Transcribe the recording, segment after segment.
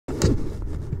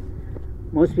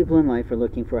Most people in life are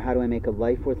looking for, how do I make a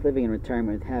life worth living in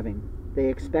retirement with having? They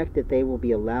expect that they will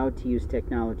be allowed to use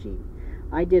technology.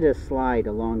 I did a slide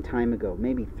a long time ago,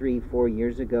 maybe 3-4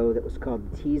 years ago, that was called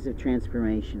The T's of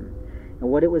Transformation. And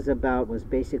what it was about was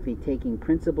basically taking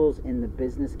principles in the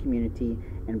business community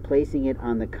and placing it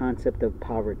on the concept of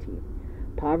poverty.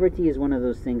 Poverty is one of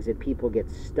those things that people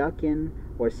get stuck in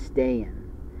or stay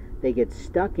in. They get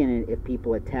stuck in it if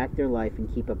people attack their life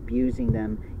and keep abusing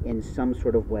them in some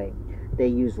sort of way. They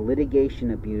use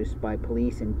litigation abuse by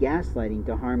police and gaslighting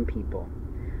to harm people.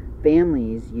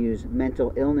 Families use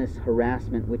mental illness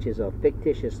harassment, which is a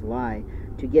fictitious lie,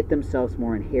 to get themselves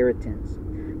more inheritance.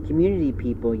 Community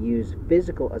people use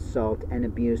physical assault and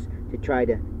abuse to try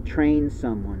to train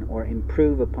someone or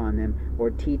improve upon them or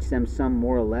teach them some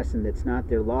moral lesson that's not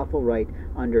their lawful right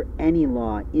under any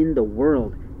law in the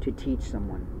world to teach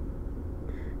someone.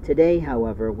 Today,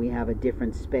 however, we have a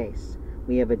different space.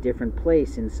 We have a different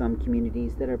place in some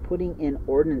communities that are putting in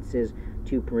ordinances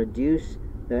to produce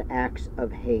the acts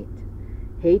of hate.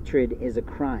 Hatred is a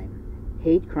crime.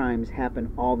 Hate crimes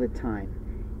happen all the time.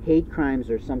 Hate crimes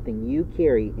are something you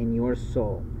carry in your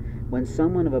soul. When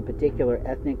someone of a particular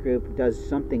ethnic group does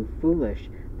something foolish,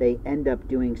 they end up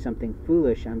doing something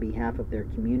foolish on behalf of their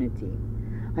community.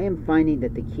 I am finding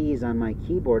that the keys on my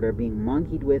keyboard are being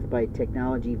monkeyed with by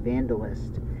technology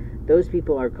vandalists. Those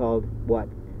people are called, what?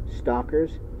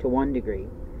 Stalkers to one degree.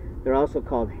 They're also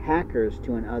called hackers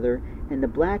to another, and the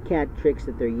black hat tricks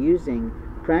that they're using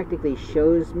practically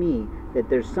shows me that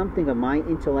there's something of my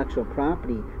intellectual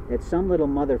property that some little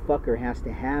motherfucker has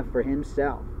to have for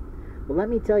himself. Well, let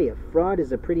me tell you, fraud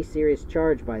is a pretty serious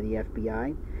charge by the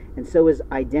FBI, and so is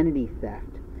identity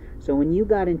theft. So when you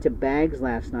got into bags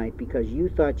last night because you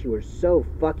thought you were so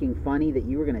fucking funny that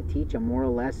you were going to teach a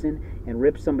moral lesson and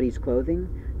rip somebody's clothing,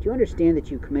 do you understand that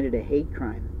you committed a hate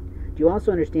crime? Do you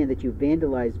also understand that you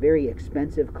vandalized very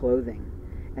expensive clothing?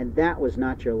 And that was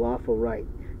not your lawful right.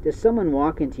 Does someone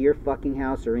walk into your fucking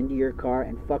house or into your car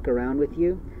and fuck around with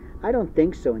you? I don't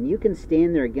think so. And you can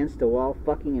stand there against a wall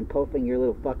fucking and puffing your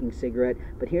little fucking cigarette,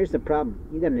 but here's the problem.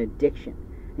 You got an addiction,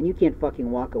 and you can't fucking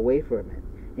walk away from it.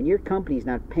 And your company's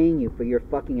not paying you for your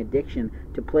fucking addiction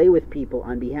to play with people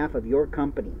on behalf of your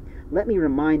company. Let me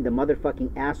remind the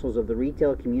motherfucking assholes of the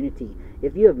retail community,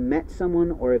 if you have met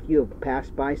someone or if you have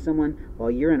passed by someone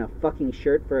while you're in a fucking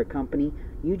shirt for a company,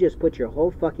 you just put your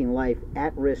whole fucking life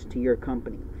at risk to your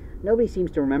company. Nobody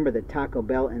seems to remember the Taco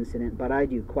Bell incident, but I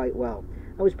do quite well.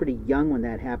 I was pretty young when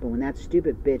that happened, when that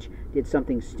stupid bitch did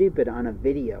something stupid on a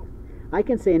video. I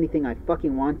can say anything I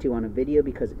fucking want to on a video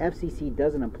because FCC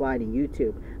doesn't apply to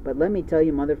YouTube. But let me tell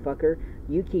you, motherfucker,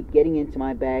 you keep getting into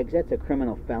my bags, that's a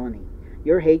criminal felony.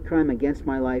 Your hate crime against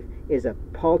my life is a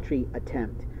paltry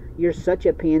attempt. You're such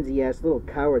a pansy-ass little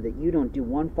coward that you don't do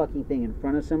one fucking thing in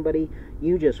front of somebody.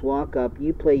 You just walk up,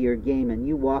 you play your game, and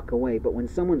you walk away. But when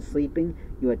someone's sleeping,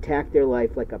 you attack their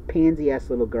life like a pansy-ass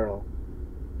little girl.